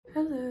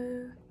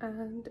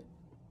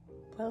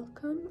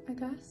welcome, I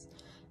guess.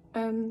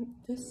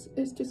 This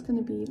is just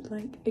gonna be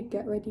like a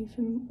get ready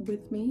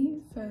with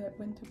me for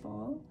winter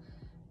ball.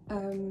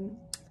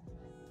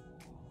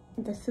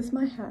 This is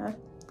my hair.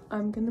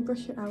 I'm gonna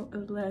brush it out a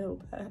little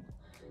bit,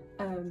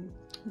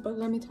 but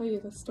let me tell you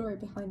the story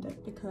behind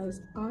it,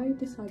 because I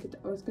decided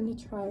I was gonna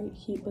try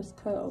heatless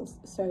curls.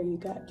 So you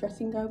get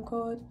dressing gown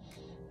cord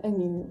and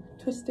you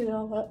twist it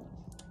all up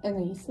and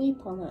then you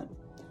sleep on it.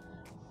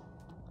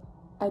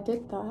 I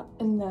did that,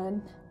 and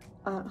then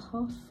at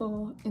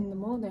 4:30 in the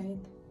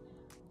morning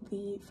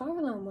the fire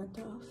alarm went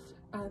off,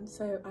 and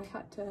so I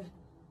had to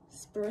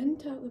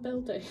sprint out the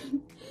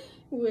building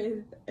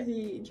with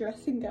a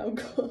dressing gown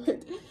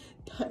cord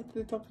tied to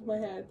the top of my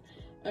head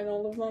and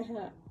all of my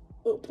hair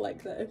up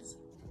like this.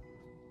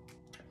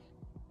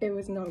 It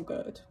was no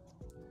good.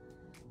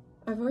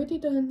 I've already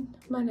done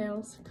my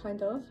nails,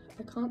 kind of.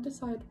 I can't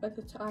decide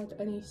whether to add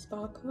any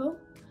sparkle.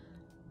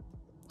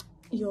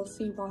 You'll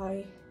see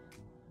why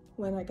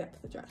when I get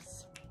to the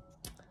dress.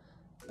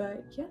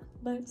 But yeah,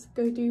 let's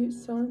go do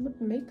some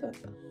makeup.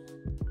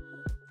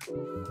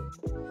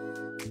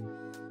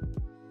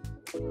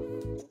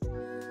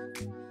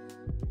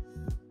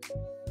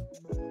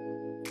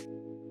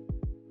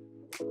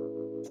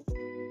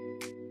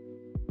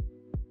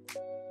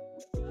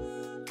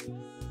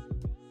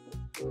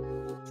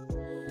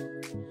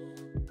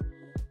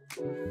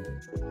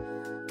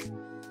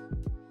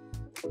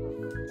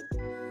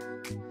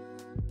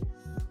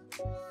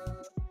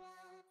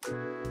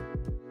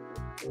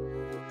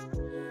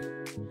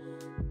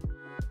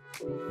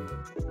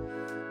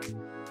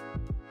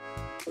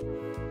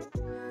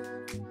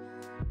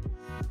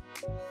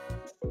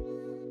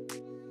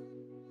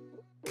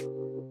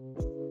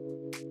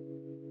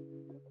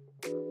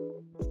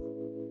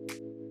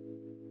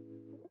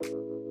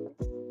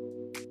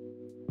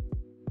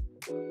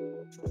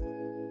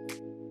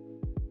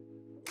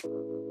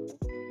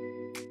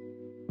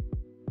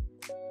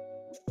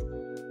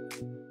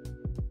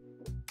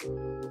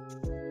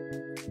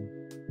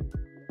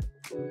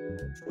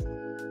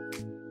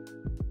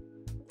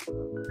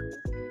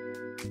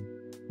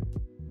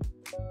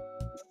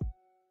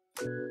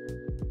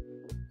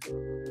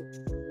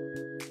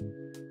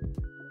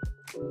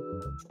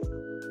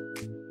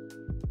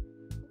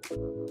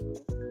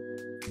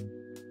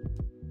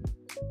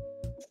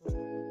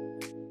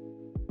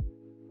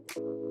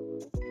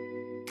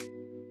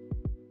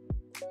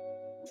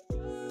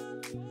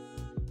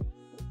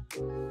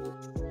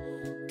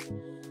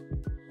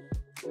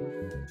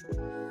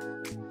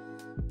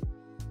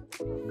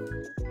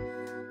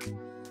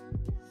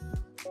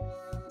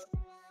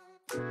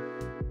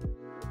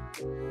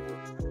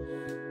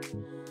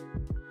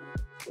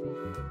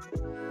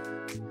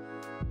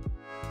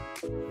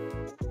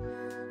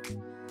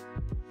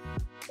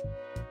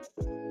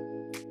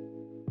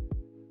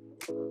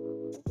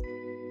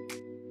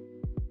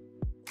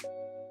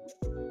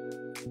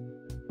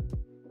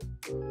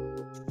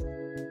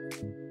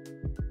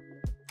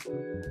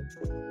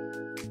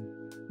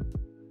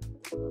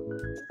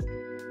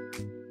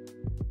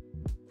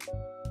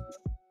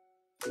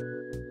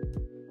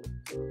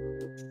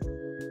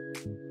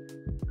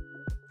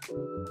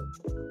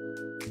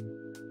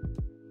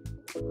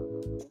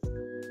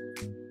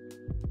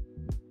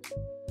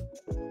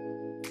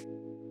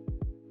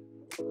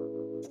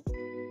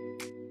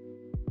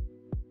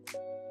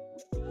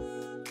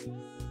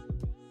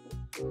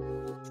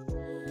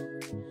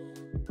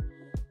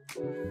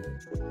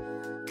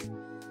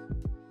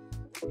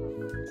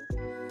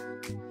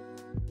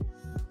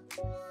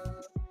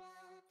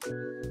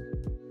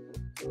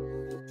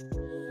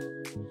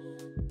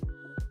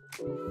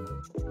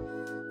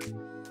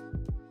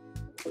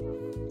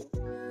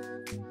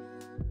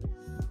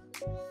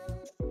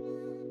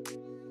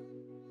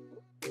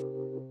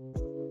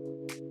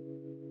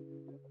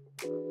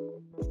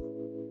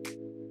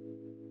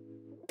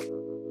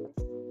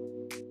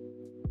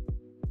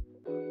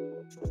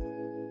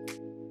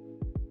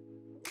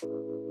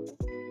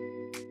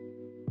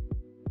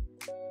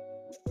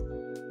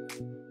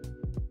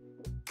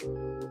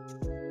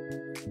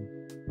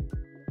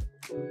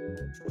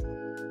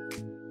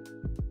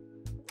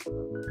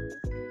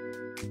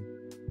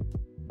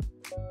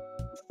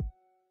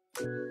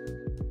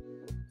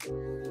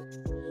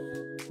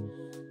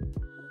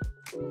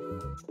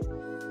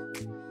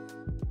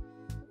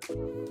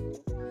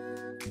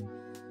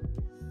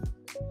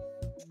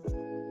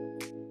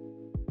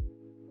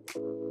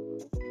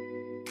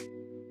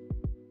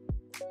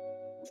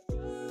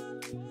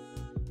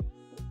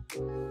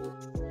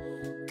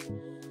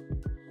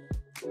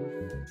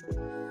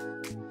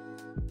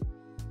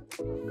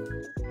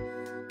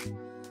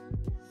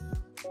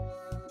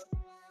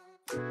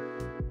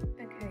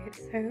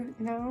 So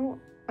now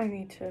I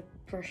need to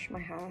brush my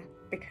hair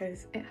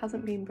because it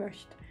hasn't been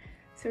brushed,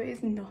 so it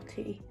is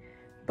knotty,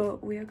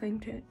 but we are going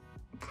to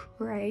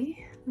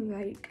pray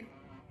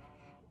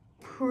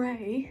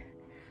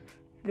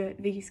that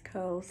these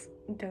curls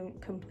don't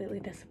completely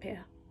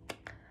disappear,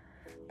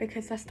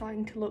 because they're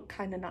starting to look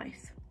kind of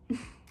nice.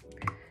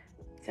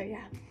 So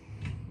yeah.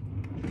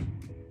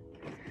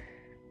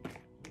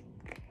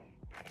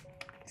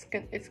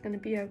 it's gonna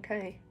be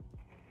okay.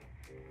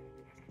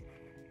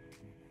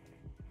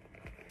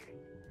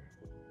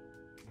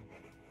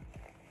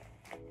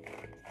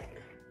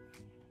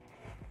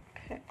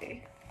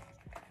 Okay,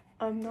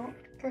 I'm not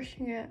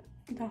brushing it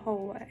the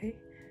whole way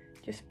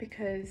just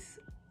because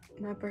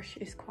my brush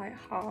is quite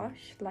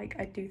harsh. Like,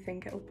 I do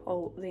think it'll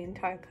pull the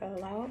entire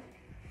curl out,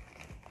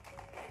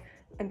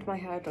 and my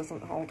hair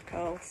doesn't hold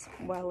curls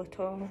well at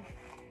all.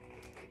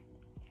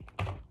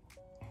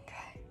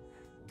 Okay.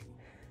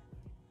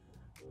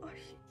 Oh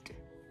shit.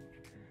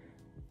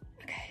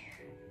 Okay,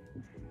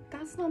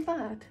 that's not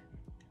bad.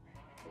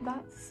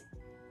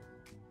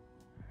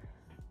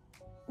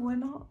 We're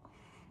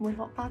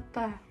not bad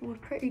there. We're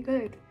pretty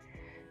good.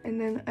 And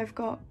then I've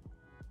got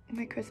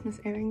my Christmas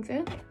earrings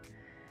in,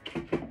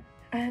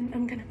 and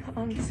I'm gonna put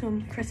on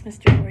some Christmas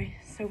jewelry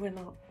so we're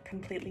not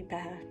completely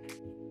bare.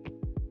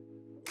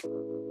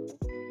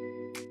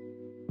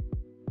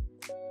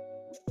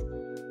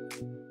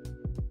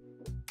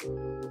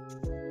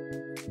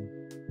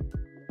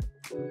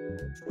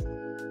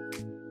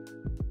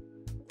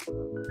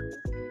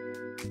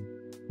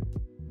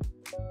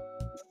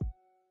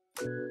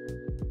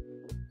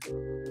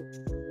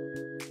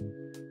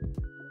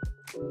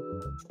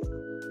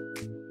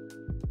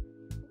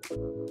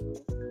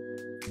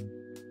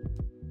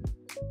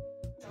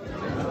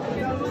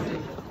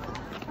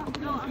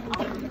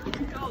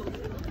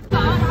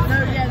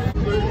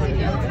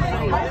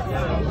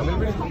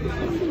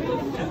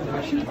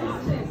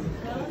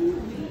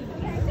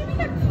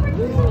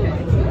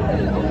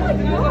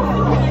 Oh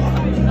my God.